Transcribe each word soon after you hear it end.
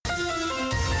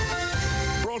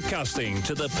broadcasting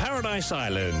to the Paradise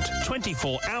Island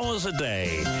 24 hours a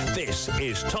day. This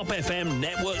is Top FM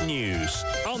Network News.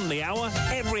 On the hour,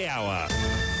 every hour.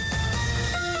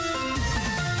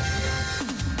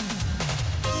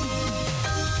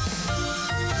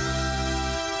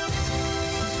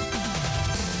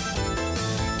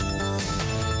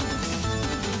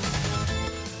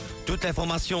 Toute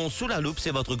l'information sous la loupe,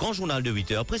 c'est votre grand journal de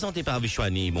 8 heures présenté par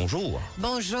Vishwani. Bonjour.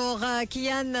 Bonjour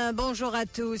Kian, bonjour à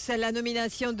tous. La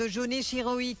nomination de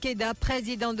Junichiro Ikeda,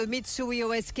 président de Mitsui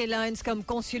OSK Lines comme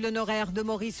consul honoraire de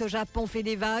Maurice au Japon fait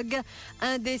des vagues.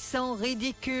 Indécent,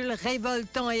 ridicule,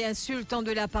 révoltant et insultant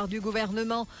de la part du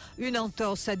gouvernement. Une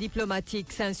entorse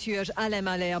diplomatique s'insurge Alain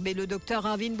Malherbe et le Dr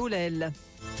Arvin Boolell.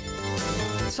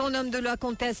 Son homme de loi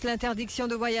conteste l'interdiction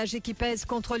de voyager qui pèse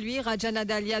contre lui. Rajana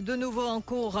Dalia de nouveau en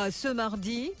cours ce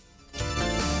mardi.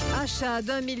 Achat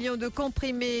d'1 million de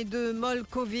comprimés de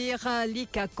Molcovir.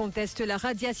 L'ICA conteste la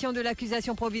radiation de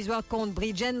l'accusation provisoire contre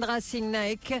Brijendra Singh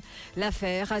Naik.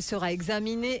 L'affaire sera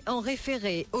examinée en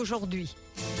référé aujourd'hui.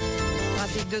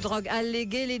 Trafic de drogue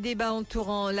allégué, les débats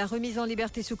entourant la remise en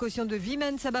liberté sous caution de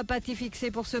Vimen Sabapati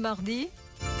fixé pour ce mardi.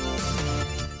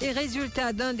 Et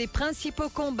résultat d'un des principaux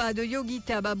combats de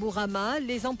Yogita Baburama,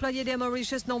 les employés des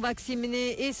Mauritius non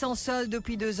vaccinés et sans solde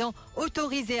depuis 2 ans,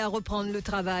 autorisés à reprendre le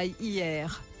travail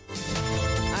hier.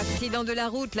 Accident de la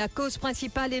route, la cause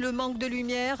principale est le manque de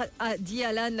lumière, a dit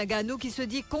Alain Nagano qui se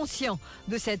dit conscient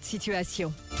de cette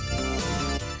situation.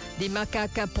 Des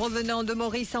macaques provenant de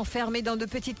Maurice enfermés dans de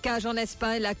petites cages en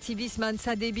Espagne, l'activiste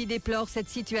Mansa Debi déplore cette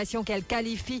situation qu'elle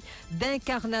qualifie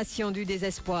d'incarnation du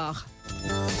désespoir.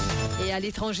 Et à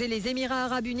l'étranger, les Émirats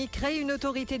arabes unis créent une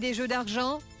autorité des jeux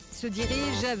d'argent, se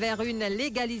dirigent vers une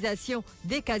légalisation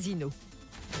des casinos.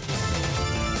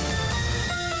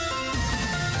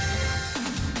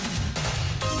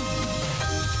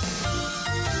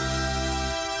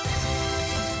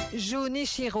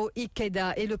 Junichiro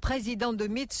Ikeda est le président de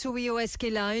Mitsui OSK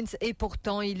Lines et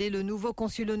pourtant il est le nouveau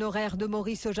consul honoraire de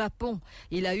Maurice au Japon.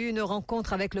 Il a eu une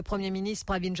rencontre avec le Premier ministre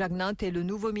Pravin Jagnnath et le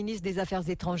nouveau ministre des Affaires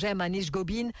étrangères Manish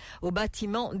Gobin au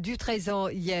bâtiment du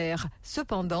Trésor hier.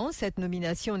 Cependant, cette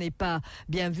nomination n'est pas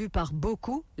bien vue par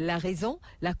beaucoup. La raison,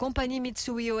 la compagnie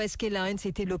Mitsui OSK Lines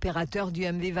était l'opérateur du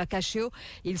MV Vacatio.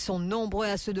 Ils sont nombreux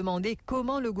à se demander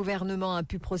comment le gouvernement a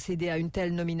pu procéder à une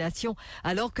telle nomination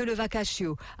alors que le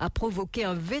Vacatio a provoqué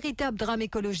un véritable drame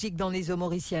écologique dans les eaux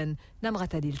mauriciennes.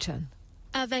 Namrata Dilchan.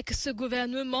 Avec ce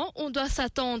gouvernement, on doit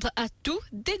s'attendre à tout,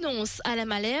 dénonce Alain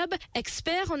Malherbe,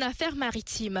 expert en affaires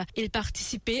maritimes. Il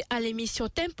participait à l'émission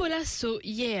Tempo Lasso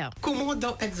hier. Comment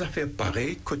dans des affaires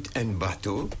pareilles, coûte un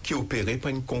bateau qui est opéré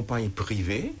par une compagnie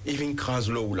privée, il vient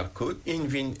craser l'eau ou la côte, il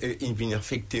vient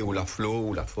affecter ou la flore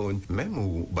ou la faune, même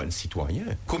aux bonnes citoyens.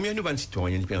 Combien de bonnes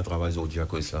citoyens qui peuvent travailler aujourd'hui à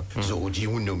cause de ça? Aujourd'hui,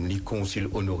 on nomme les consuls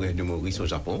honoraires de Maurice au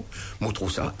Japon. On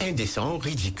trouve ça indécent,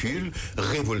 ridicule,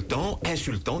 révoltant,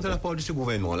 insultant de la part de ce gouvernement-là.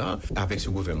 Avec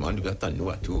ce gouvernement, nous attendons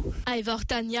à tout.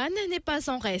 Vortanian n'est pas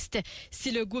en reste.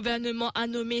 Si le gouvernement a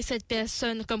nommé cette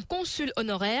personne comme consul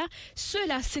honoraire,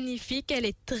 cela signifie qu'elle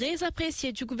est très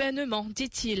appréciée du gouvernement,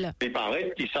 dit-il. Il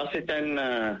paraît que ça c'est une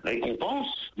récompense.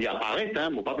 Il apparaît, on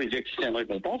ne peut pas dire que c'est une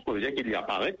récompense, on peut dire qu'il y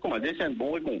apparaît, qu'on va dire que c'est une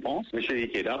bonne récompense. M.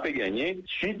 Ikeda peut gagner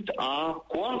suite à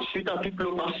quoi? Suite à toute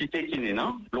l'opacité qu'il est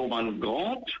là, l'oman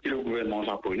grande, que le gouvernement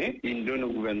japonais, il donne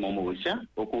au gouvernement mauricien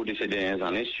au cours de ces dernières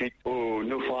années, suite au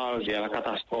naufrage et à la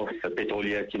catastrophe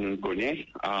pétrolière qui nous connaît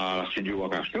à la suite du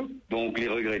Wakashu. Donc, il est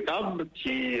regrettable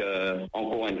qui,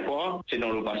 encore une fois, c'est dans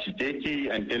l'opacité qui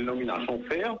une telle nomination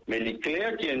faire, mais il est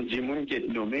clair qu'il y a un Dimoun qui est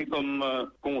nommé comme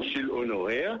consul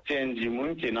honoraire, c'est un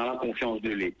Dimoun qui est dans la confiance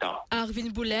de l'État. Arvin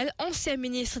Boolell, ancien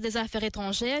ministre des Affaires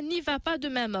étrangères, n'y va pas de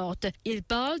main morte. Il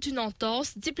parle d'une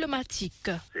entorse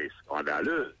diplomatique. C'est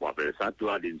scandaleux. On appelle ça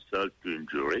toi d'insult to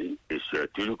injury et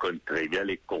surtout nous connaissons très bien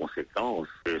les conséquences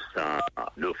de ça.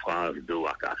 Naufrage de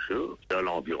Wakashu, de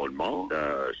l'environnement,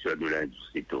 sur de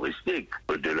l'industrie touristique.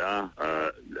 De-là,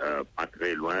 pas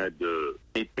très loin de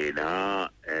Pétain,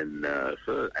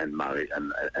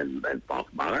 un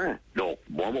parc marin. Donc,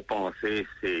 moi, mon pensée,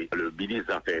 c'est le ministre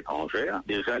des Affaires étrangères.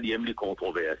 Déjà, il aime les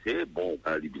controverser. Bon,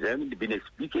 il aime bien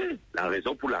expliquer la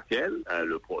raison pour laquelle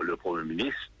le Premier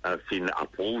ministre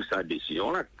approuve sa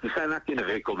décision-là. Ça n'a qu'une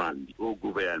recommande au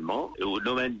gouvernement et au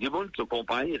domaine du monde de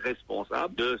compagnie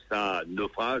responsable de sa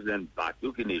naufrage d'un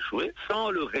bateau qui est échoué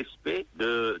sans le respect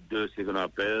de ce qu'on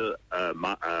appelle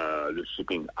le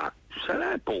Shipping Act. C'est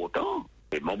important.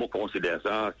 Et moi, je considère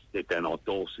ça, c'est un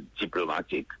entorse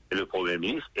diplomatique. Et le Premier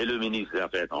ministre et le ministre des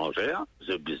Affaires étrangères,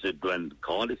 je donne une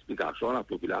grande explication à la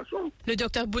population. Le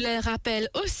Dr Boolell rappelle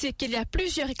aussi qu'il y a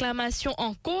plusieurs réclamations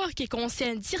en cours qui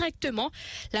concernent directement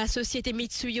la société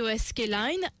Mitsui OSK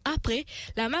Lines après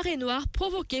la marée noire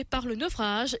provoquée par le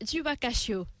naufrage du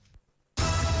Wakashio.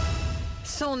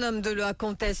 Son homme de loi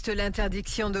conteste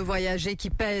l'interdiction de voyager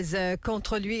qui pèse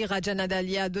contre lui. Rajana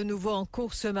Dalia, de nouveau en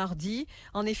cours ce mardi.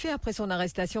 En effet, après son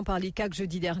arrestation par l'ICAC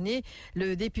jeudi dernier,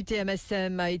 le député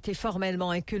MSM a été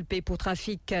formellement inculpé pour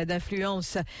trafic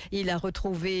d'influence. Il a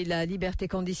retrouvé la liberté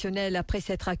conditionnelle après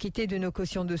s'être acquitté d'une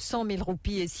caution de 100 000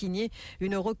 roupies et signé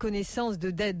une reconnaissance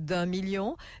de dette d'1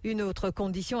 million. Une autre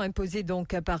condition imposée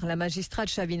donc par la magistrate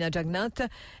Shavina Jagnat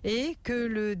est que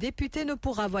le député ne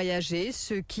pourra voyager,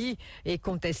 ce qui est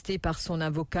contesté par son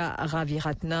avocat Ravi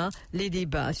Ratna. Les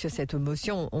débats sur cette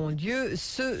motion ont lieu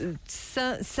ce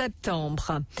 5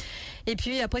 septembre. Et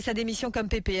puis, après sa démission comme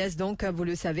PPS, donc, vous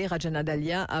le savez, Rajana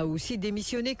Dalia a aussi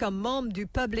démissionné comme membre du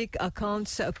Public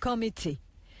Accounts Committee.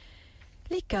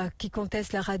 Les cas qui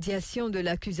contestent la radiation de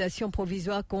l'accusation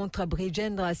provisoire contre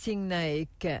Brijendra Singh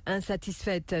Naik,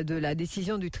 insatisfaite de la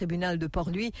décision du tribunal de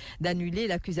Port-Louis d'annuler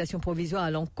l'accusation provisoire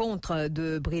à l'encontre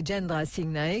de Brijendra Singh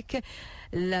Naik,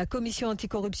 la commission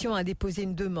anticorruption a déposé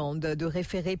une demande de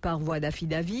référé par voie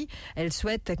d'affidavit. Elle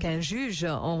souhaite qu'un juge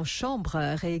en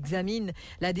chambre réexamine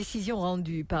la décision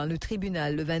rendue par le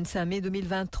tribunal le 25 mai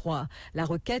 2023. La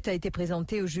requête a été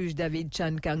présentée au juge David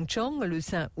Chan Kang-chong le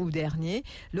 5 août dernier.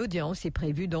 L'audience est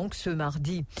prévue donc ce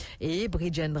mardi. Et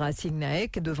Brijendra Singh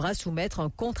Naik devra soumettre un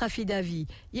contre-affidavit.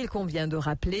 Il convient de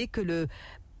rappeler que le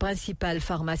principal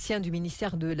pharmacien du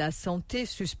ministère de la Santé,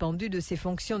 suspendu de ses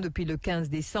fonctions depuis le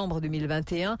 15 décembre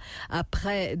 2021,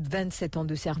 après 27 ans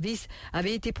de service,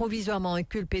 avait été provisoirement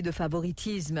inculpé de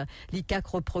favoritisme. L'ICAC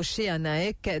reprochait à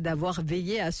Naek d'avoir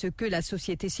veillé à ce que la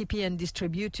société CPN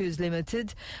Distributors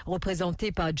Limited,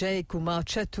 représentée par Jay Kumar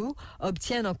Chattu,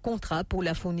 obtienne un contrat pour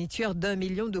la fourniture d'1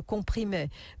 million de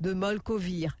comprimés de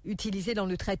Molcovir, utilisés dans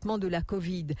le traitement de la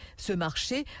Covid. Ce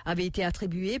marché avait été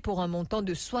attribué pour un montant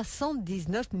de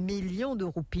 79 millions de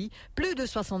roupies, plus de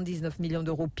 79 millions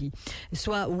de roupies,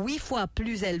 soit 8 fois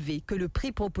plus élevé que le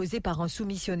prix proposé par un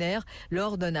soumissionnaire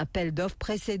lors d'un appel d'offres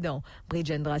précédent.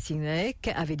 Brijendra Singh Naik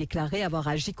avait déclaré avoir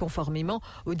agi conformément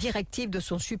aux directives de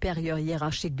son supérieur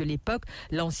hiérarchique de l'époque,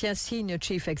 l'ancien Senior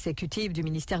Chief Executive du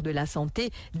ministère de la Santé,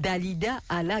 Dalida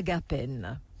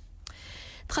Alagapen.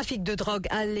 Trafic de drogue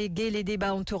allégué, les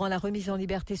débats entourant la remise en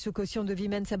liberté sous caution de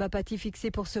Vimen Sabapati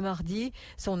fixés pour ce mardi.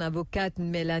 Son avocate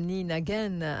Mélanie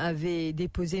Naguen avait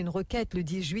déposé une requête le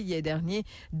 10 juillet dernier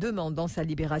demandant sa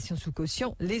libération sous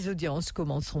caution. Les audiences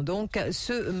commenceront donc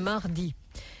ce mardi.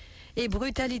 Et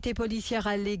brutalité policière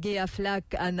alléguée à Flak,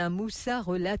 Anna Moussa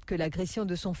relate que l'agression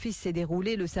de son fils s'est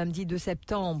déroulée le samedi 2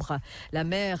 septembre. La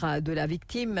mère de la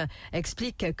victime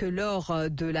explique que lors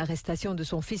de l'arrestation de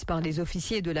son fils par les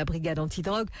officiers de la brigade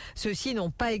antidrogue, ceux-ci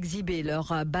n'ont pas exhibé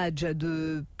leur badge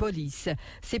de police.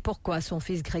 C'est pourquoi son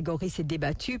fils Grégory s'est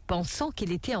débattu, pensant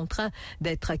qu'il était en train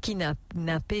d'être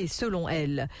kidnappé selon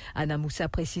elle. Anna Moussa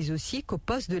précise aussi qu'au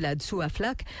poste de là-dessous à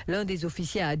Flak, l'un des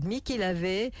officiers a admis qu'ils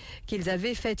avaient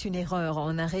fait une erreur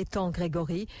en arrêtant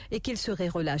Grégory et qu'il serait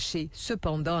relâché.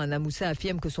 Cependant, Anna Moussa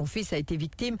affirme que son fils a été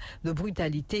victime de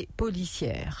brutalité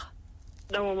policière.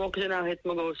 Dans le moment que je n'arrête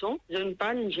mon garçon, je ne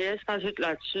parle, je rajoute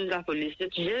là-dessus, la police,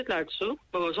 je là-dessous.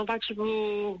 Mon garçon parti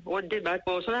pour débattre.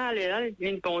 Mon garçon allait là,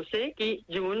 il pensait que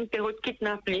je voulais faire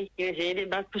kidnapper. Il essayait de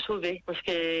débattre pour sauver. Parce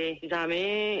que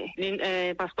jamais,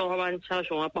 pasteur Roman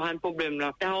Sarchon a pas un problème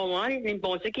là. À un moment, il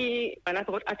pensait qu'il a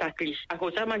trop attaqué. À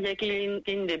cause de ça, il m'a dit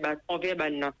qu'il débat. On vient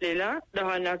là. Et là, dans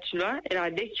la nature là, il a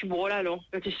dit que tu bois là, là.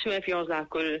 Tu es sous influence de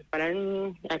l'alcool.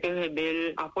 Pendant la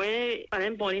rebelle. Après,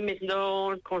 pendant pour les mettre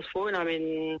dans le transport, il amène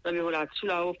là-dessus,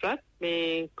 là, au plat.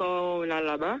 Mais quand on est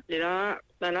là-bas, là,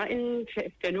 il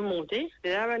fait nous monter. Et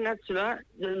là, là-dessus, là,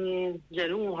 j'ai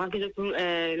nous rencontré tout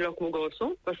mon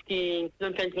garçon parce qu'il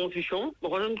me fait une confusion. Mon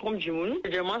garçon trompe du monde.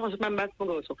 Et moi, je ne sais pas me battre mon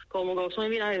garçon. Quand mon garçon est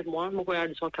venu avec moi, mon collègue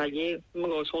de son cahier, mon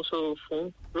garçon sur le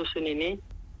fond, le néné.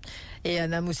 Et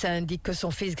Anna Moussa indique que son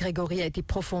fils Grégory a été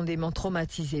profondément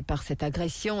traumatisé par cette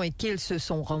agression et qu'ils se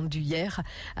sont rendus hier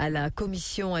à la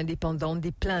commission indépendante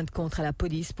des plaintes contre la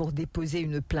police pour déposer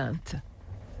une plainte.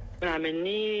 On a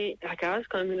amené la case,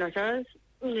 comme la case.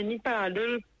 Je n'ai pas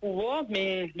de pouvoir,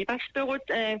 mais il n'est pas super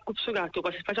un coup de gâteau,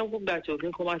 parce que c'est pas un coup de gâteau. Je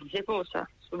ne commence pas ça.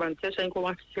 Je ne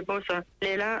commence pas ça.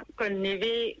 Et là, quand on est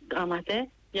levé grand matin,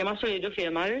 il y a sur les deux fait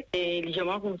mal, et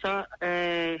légèrement comme ça,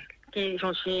 qui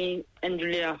j'en suis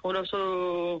indulé à fond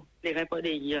sur les repas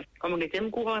d'hier. Comme on était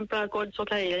courant un peu à code sur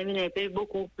la il a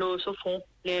beaucoup, l'eau sur fond.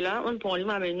 Et là, on prend lui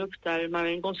m'amène à l'hôpital,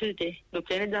 m'amène consulter. Donc,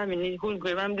 il y a des amis, vous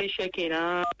vraiment me checker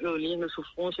là, le lit, me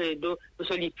souffrance, le dos,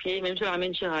 sur les pieds, même sur la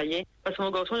main tiraillée. Parce que mon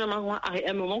garçon, il m'a à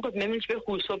un moment, quand même, tu peux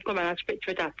courir, comme tu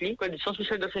peux t'appeler, quand distance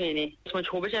sur de son aîné. Parce que je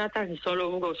trouve que j'ai un taxi sur le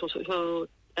mon garçon, sur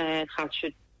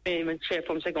traçut. Mais mon chef,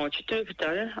 comme ça, quand tu te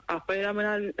l'hôpital, après, là, on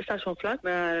a la station flat,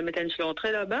 mais je suis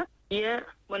entré là-bas. Hier,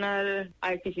 on a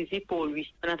IPCC pour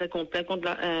lui. On a fait complaint contre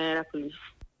la police.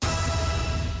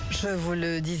 Je vous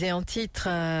le disais en titre,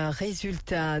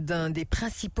 résultat d'un des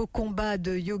principaux combats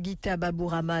de Yogita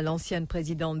Baburama, l'ancienne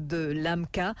présidente de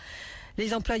l'AMCA.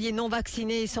 Les employés non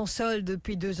vaccinés et sans solde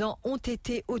depuis 2 ans ont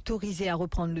été autorisés à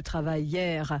reprendre le travail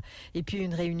hier. Et puis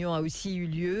une réunion a aussi eu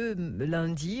lieu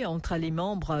lundi entre les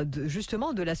membres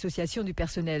de l'association du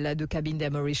personnel de cabine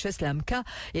d'Air Mauritius, l'AMCA,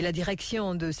 et la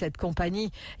direction de cette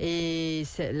compagnie. Et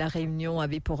la réunion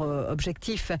avait pour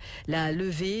objectif la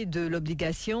levée de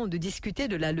l'obligation, de discuter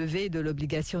de la levée de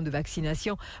l'obligation de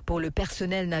vaccination pour le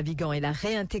personnel navigant et la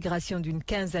réintégration d'une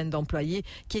quinzaine d'employés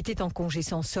qui étaient en congé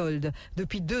sans solde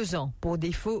depuis 2 ans pour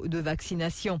défaut de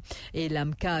vaccination. Et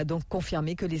l'AMCA a donc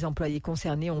confirmé que les employés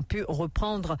concernés ont pu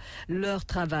reprendre leur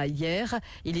travail hier.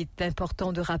 Il est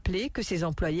important de rappeler que ces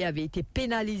employés avaient été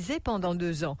pénalisés pendant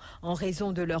 2 ans en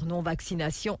raison de leur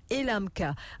non-vaccination et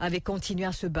l'AMCA avait continué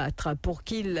à se battre pour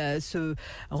qu'ils se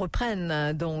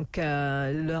reprennent donc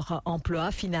leur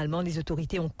emploi. Finalement, les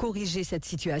autorités ont corrigé cette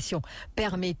situation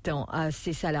permettant à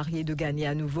ces salariés de gagner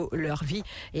à nouveau leur vie.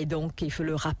 Et donc, il faut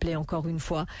le rappeler encore une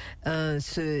fois,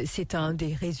 c'est un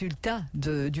des résultats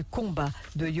du combat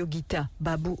de Yogita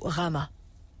Baburama.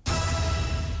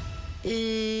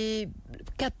 Et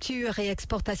capture et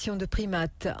exportation de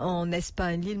primates en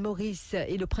Espagne. L'île Maurice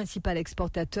est le principal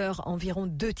exportateur. Environ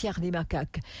 2/3 des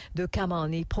macaques de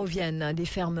Camargue proviennent des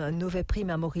fermes Noveprime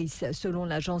à Maurice. Selon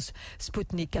l'agence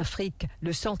Sputnik Afrique,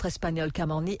 le centre espagnol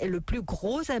Camargue est le plus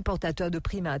gros importateur de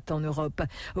primates en Europe.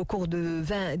 Au cours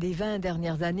des 20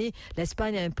 dernières années,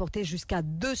 l'Espagne a importé jusqu'à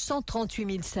 238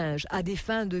 000 singes à des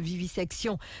fins de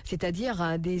vivisection, c'est-à-dire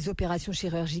à des opérations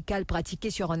chirurgicales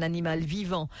pratiquées sur un animal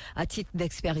vivant. À titre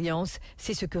d'expérience,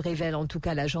 c'est ce que révèle en tout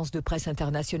cas l'agence de presse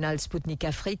internationale Sputnik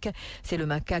Afrique. C'est le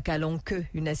macaque à longue queue,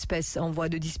 une espèce en voie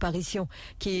de disparition,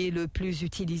 qui est le plus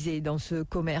utilisé dans ce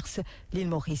commerce. L'île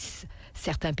Maurice,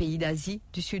 certains pays d'Asie,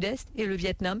 du Sud-Est et le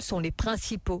Vietnam sont les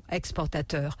principaux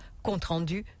exportateurs. Compte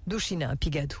rendu d'Ushina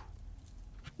Pigadou.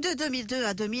 De 2002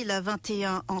 à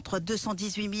 2021, entre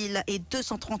 218 000 et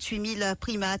 238 000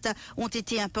 primates ont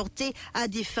été importés à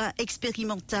des fins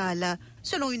expérimentales.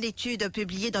 Selon une étude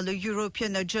publiée dans le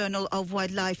European Journal of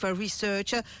Wildlife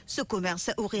Research, ce commerce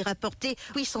aurait rapporté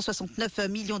 869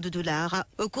 millions de dollars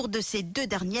au cours de ces 2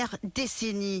 dernières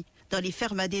décennies. Dans les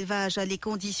fermes d'élevage, les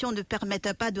conditions ne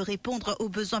permettent pas de répondre aux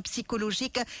besoins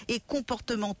psychologiques et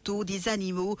comportementaux des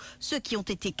animaux. Ceux qui ont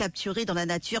été capturés dans la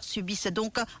nature subissent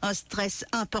donc un stress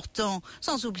important,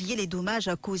 sans oublier les dommages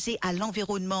causés à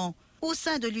l'environnement. Au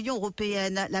sein de l'Union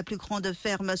européenne, la plus grande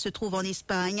ferme se trouve en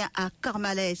Espagne, à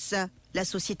Carmales. La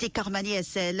société Carmani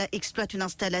SL exploite une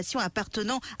installation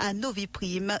appartenant à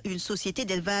Noveprime, une société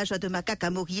d'élevage de macaques à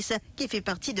Maurice qui fait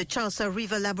partie de Charles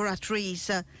River Laboratories.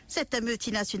 Cette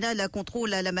multinationale contrôle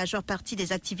la majeure partie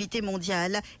des activités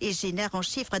mondiales et génère un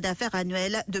chiffre d'affaires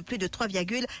annuel de plus de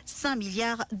 3,5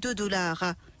 milliards de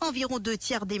dollars. Environ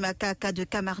 2/3 des macaques de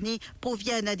Camargue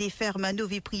proviennent des fermes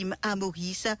Noveprime à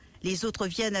Maurice. Les autres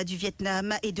viennent du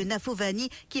Vietnam et de Nafovani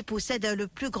qui possèdent le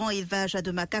plus grand élevage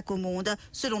de macaques au monde,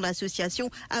 selon l'association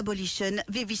Abolition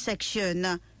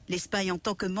Vivisection. L'Espagne, en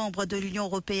tant que membre de l'Union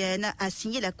européenne, a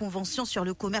signé la Convention sur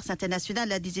le commerce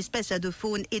international des espèces de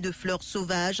faune et de flore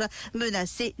sauvages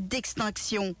menacées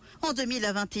d'extinction. En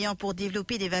 2021, pour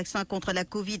développer des vaccins contre la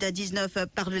Covid-19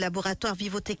 par le laboratoire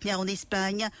Vivotecnia en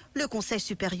Espagne, le Conseil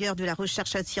supérieur de la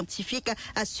recherche scientifique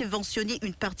a subventionné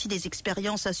une partie des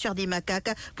expériences sur des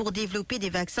macaques pour développer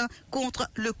des vaccins contre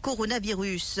le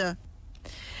coronavirus.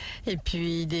 Et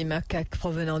puis des macaques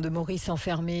provenant de Maurice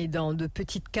enfermés dans de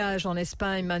petites cages en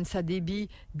Espagne. Mansa Debi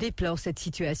déplore cette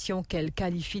situation qu'elle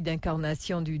qualifie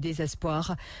d'incarnation du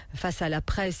désespoir face à la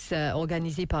presse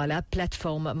organisée par la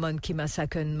plateforme Monkey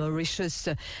Massacre Mauritius.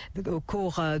 Au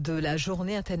cours de la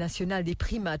journée internationale des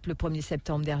primates le 1er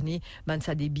septembre dernier,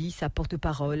 Mansa Debi, sa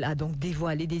porte-parole, a donc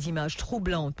dévoilé des images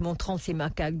troublantes montrant ces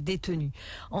macaques détenus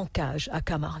en cage à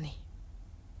Camargue.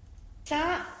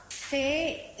 Ça,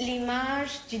 c'est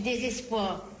l'image du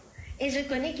désespoir. Et je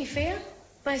connais qui fait,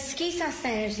 parce que ce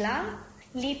singe-là,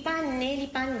 il n'est pas né, il n'est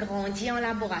pas grandi en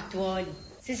laboratoire.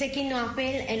 C'est ce qu'ils nous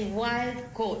appellent un wild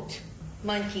caught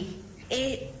monkey.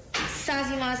 Et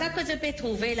ces images-là que je peux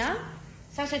trouver là,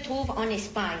 ça se trouve en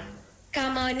Espagne.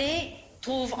 Camargue,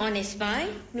 trouve en Espagne,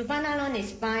 nous pas allons en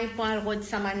Espagne pour le rôle de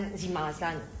Saman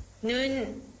Zimazan. Nous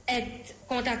sommes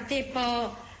contactés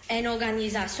par une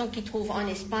organisation qui trouve en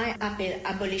Espagne appelée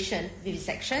Abolition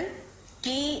Vivisection,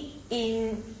 qui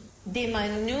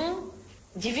demande nous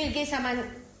divulguer Saman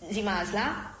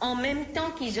Zimazan en même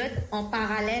temps qu'ils sont en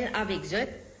parallèle avec eux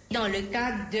dans le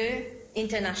cadre de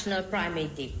International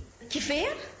Primate Day. Qui fait?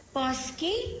 Parce que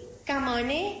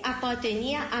Kamone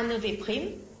appartenait à Nové Prime,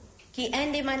 qui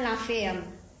indemne la ferme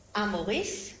à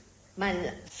Maurice, ma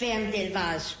ferme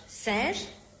d'élevage singe,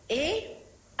 et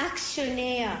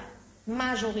actionnaire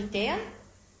majoritaire,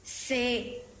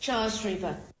 c'est Charles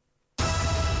River.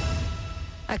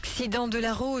 Accident de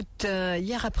la route.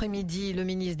 Hier après-midi, le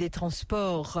ministre des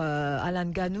Transports, Alain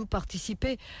Ganou,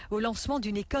 participait au lancement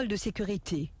d'une école de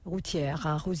sécurité routière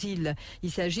à Rosil. Il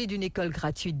s'agit d'une école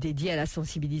gratuite dédiée à la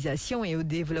sensibilisation et au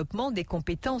développement des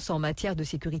compétences en matière de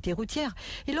sécurité routière.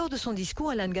 Et lors de son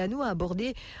discours, Alain Ganou a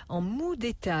abordé en mou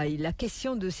détail la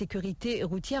question de sécurité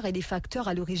routière et des facteurs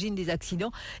à l'origine des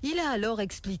accidents. Il a alors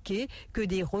expliqué que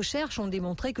des recherches ont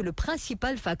démontré que le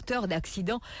principal facteur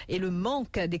d'accident est le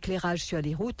manque d'éclairage sur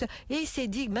les routes, et il s'est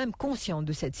dit même conscient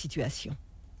de cette situation.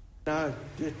 Dans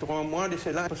 3 mois de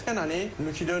cela, parce qu'une année,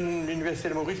 nous qui donnons l'Université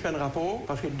de Maurice un rapport,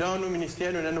 parce que dans nos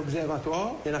ministères, nous avons un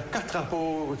observatoire, il y en a 4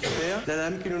 rapports au faire. Il y en a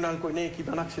un qui nous connaît, qui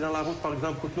a un accident de la route, par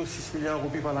exemple, coûte nous 6 millions de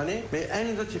roupies par l'année, mais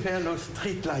un autre qui fait le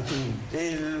street lighting.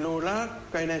 Et là,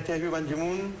 quand il y a une interview avec du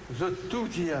monde, tout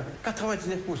dit,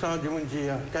 99% du monde dit,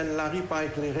 quand la rue pas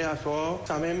éclairée à soir,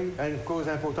 ça même une cause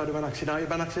importante de un accident. Et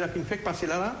un accident qui ne fait que passer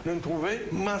là, nous trouvons,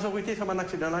 majorité de un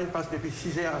accident là, il passe depuis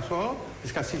 6h à soir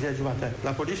jusqu'à 6h du matin.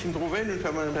 La police, nous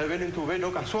trouvons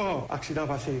donc à soir, accident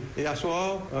passé. Et à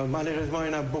soir, malheureusement, il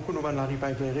y en a beaucoup de la rue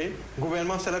pas éclairée. Le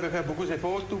gouvernement, cela peut faire beaucoup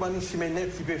d'efforts. Tout le monde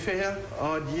qui peut faire,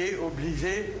 est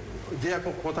obligé, dès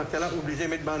qu'on contacte là, obligé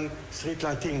de mettre un street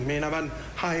lighting. Mais il y a un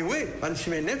highway, un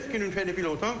neuf qui nous fait depuis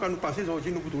longtemps. Quand nous passons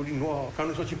aujourd'hui, nous pouvons trouver noir. Quand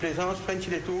nous sortons Plaisance, French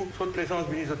et tout, soit de Plaisance,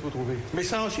 nous pouvons trouver. Mais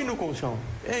ça aussi, nous conscients.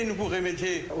 Et nous pouvons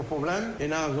remédier au problème. Il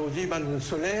y a aujourd'hui un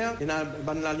solaire, il y a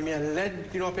la lumière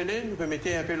LED qui nous appelle, nous pouvons mettre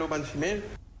un peu l'eau dans le.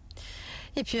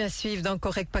 Et puis à suivre dans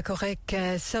Correct pas correct,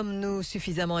 sommes-nous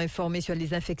suffisamment informés sur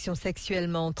les infections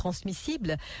sexuellement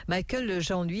transmissibles? Michael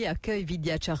Jean-Louis accueille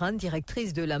Vidya Charan,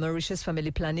 directrice de la Mauritius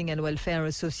Family Planning and Welfare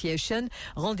Association.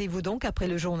 Rendez-vous donc après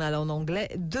le journal en anglais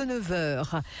de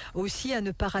 9h. Aussi à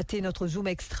ne pas rater notre Zoom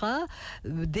Extra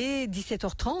dès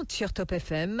 17h30 sur Top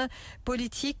FM.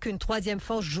 Politique, une troisième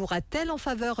force jouera-t-elle en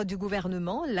faveur du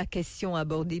gouvernement? La question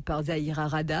abordée par Zahira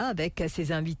Rada avec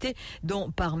ses invités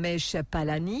dont Parmesh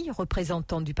Palani, représentant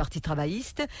du Parti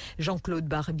travailliste, Jean-Claude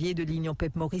Barbier de l'Union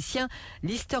PEP mauricien,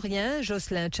 l'historien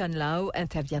Jocelyn Chanlao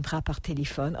interviendra par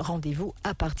téléphone. Rendez-vous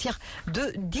à partir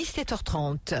de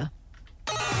 17h30.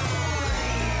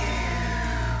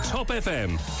 Top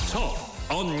FM, top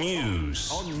on news.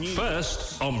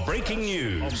 First on breaking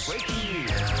news. Top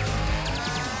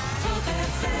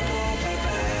FM,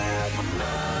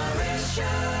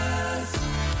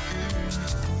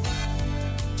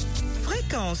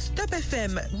 Fréquence Top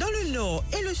FM dans le nord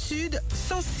et le sud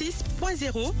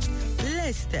 106.0,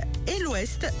 l'est et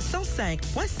l'ouest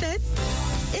 105.7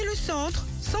 et le centre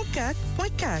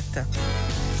 104.4.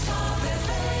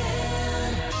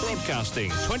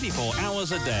 Broadcasting 24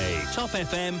 hours a day. Top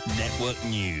FM Network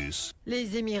News.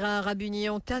 Les Émirats arabes unis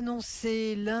ont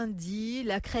annoncé lundi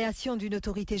la création d'une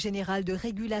autorité générale de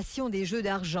régulation des jeux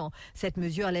d'argent. Cette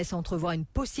mesure laisse entrevoir une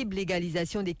possible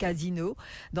légalisation des casinos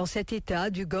dans cet état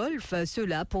du Golfe,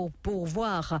 cela pour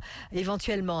pourvoir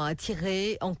éventuellement à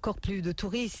attirer encore plus de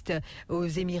touristes aux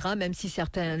Émirats. Même si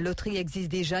certaines loteries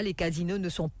existent déjà, les casinos ne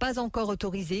sont pas encore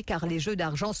autorisés car les jeux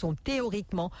d'argent sont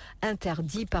théoriquement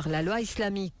interdits par la loi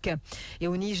islamique. Et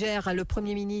au Niger, le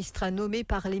Premier ministre nommé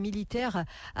par les militaires,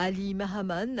 Ali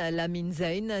Mahaman Lamine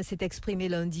Zayn, s'est exprimé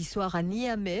lundi soir à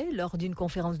Niamey lors d'une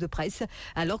conférence de presse,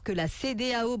 alors que la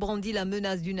CEDEAO brandit la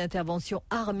menace d'une intervention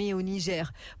armée au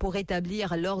Niger pour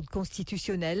rétablir l'ordre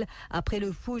constitutionnel après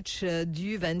le putsch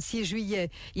du 26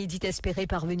 juillet. Il dit espérer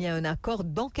parvenir à un accord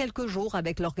dans quelques jours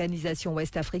avec l'organisation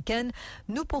ouest-africaine.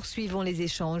 Nous poursuivons les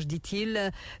échanges,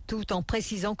 dit-il, tout en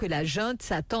précisant que la junte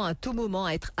s'attend à tout moment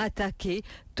à être attaquée.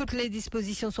 Toutes les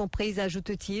dispositions sont prises,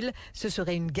 ajoute-t-il. Ce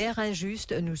serait une guerre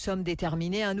injuste. Nous sommes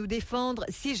déterminés à nous défendre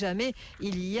si jamais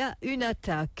il y a une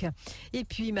attaque. Et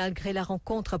puis, malgré la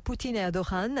rencontre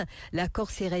Poutine-Erdogan,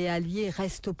 l'accord céréalier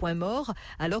reste au point mort,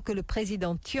 alors que le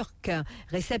président turc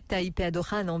Recep Tayyip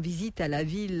Erdogan, en visite à la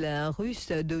ville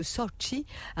russe de Sochi,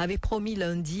 avait promis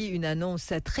lundi une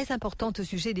annonce très importante au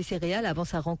sujet des céréales avant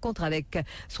sa rencontre avec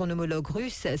son homologue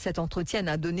russe. Cet entretien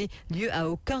n'a donné lieu à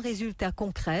aucun résultat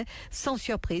concret. Sans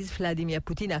surprise, reprises, Vladimir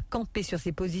Poutine a campé sur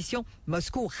ses positions.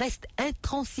 Moscou reste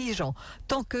intransigeant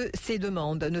tant que ses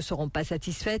demandes ne seront pas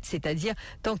satisfaites, c'est-à-dire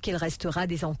tant qu'il restera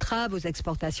des entraves aux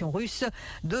exportations russes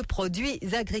de produits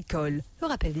agricoles. Le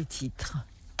rappel des titres.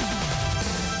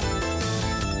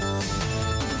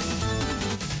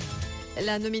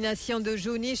 La nomination de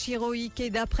Junichiro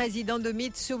Ikeda, président de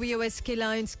Mitsui OSK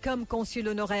Lines, comme consul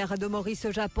honoraire de Maurice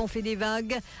au Japon, fait des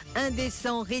vagues.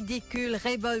 Indécent, ridicule,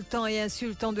 révoltant et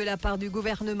insultant de la part du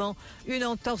gouvernement. Une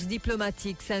entorse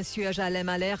diplomatique s'insurge Alain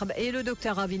Malherbe et le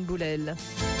Dr Arvin Boolell.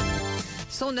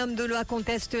 Son homme de loi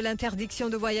conteste l'interdiction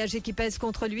de voyager qui pèse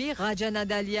contre lui. Rajana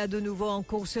Dalia de nouveau en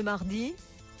cours ce mardi.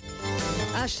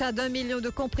 Achat d'1 million de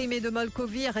comprimés de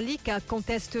Molcovir, l'ICA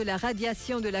conteste la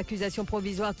radiation de l'accusation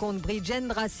provisoire contre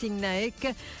Brijendra Singh Naik.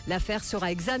 L'affaire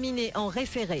sera examinée en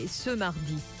référé ce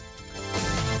mardi.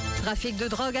 Trafic de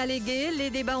drogue allégué, les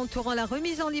débats entourant la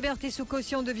remise en liberté sous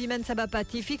caution de Vimen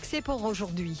Sabapati fixés pour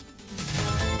aujourd'hui.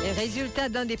 Les résultats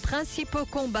d'un des principaux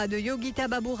combats de Yogita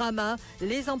Baburama,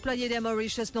 les employés des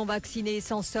Maurice non vaccinés et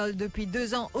sans solde depuis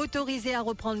 2 ans autorisés à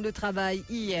reprendre le travail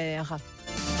hier.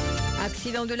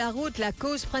 Accident de la route, la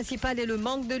cause principale est le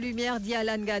manque de lumière, dit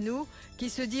Alain Ganou,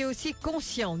 qui se dit aussi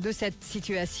conscient de cette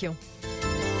situation.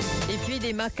 Et puis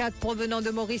des macaques provenant de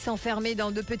Maurice enfermés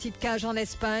dans 2 petites cages en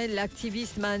Espagne.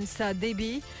 L'activiste Mansa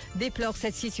Debi déplore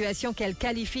cette situation qu'elle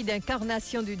qualifie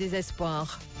d'incarnation du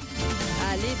désespoir.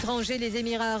 À l'étranger, les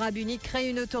Émirats arabes unis créent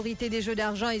une autorité des jeux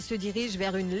d'argent et se dirigent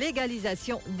vers une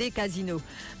légalisation des casinos.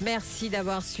 Merci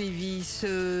d'avoir suivi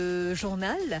ce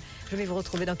journal. Je vais vous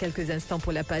retrouver dans quelques instants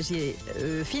pour la page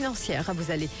financière. Vous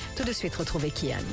allez tout de suite retrouver Kian.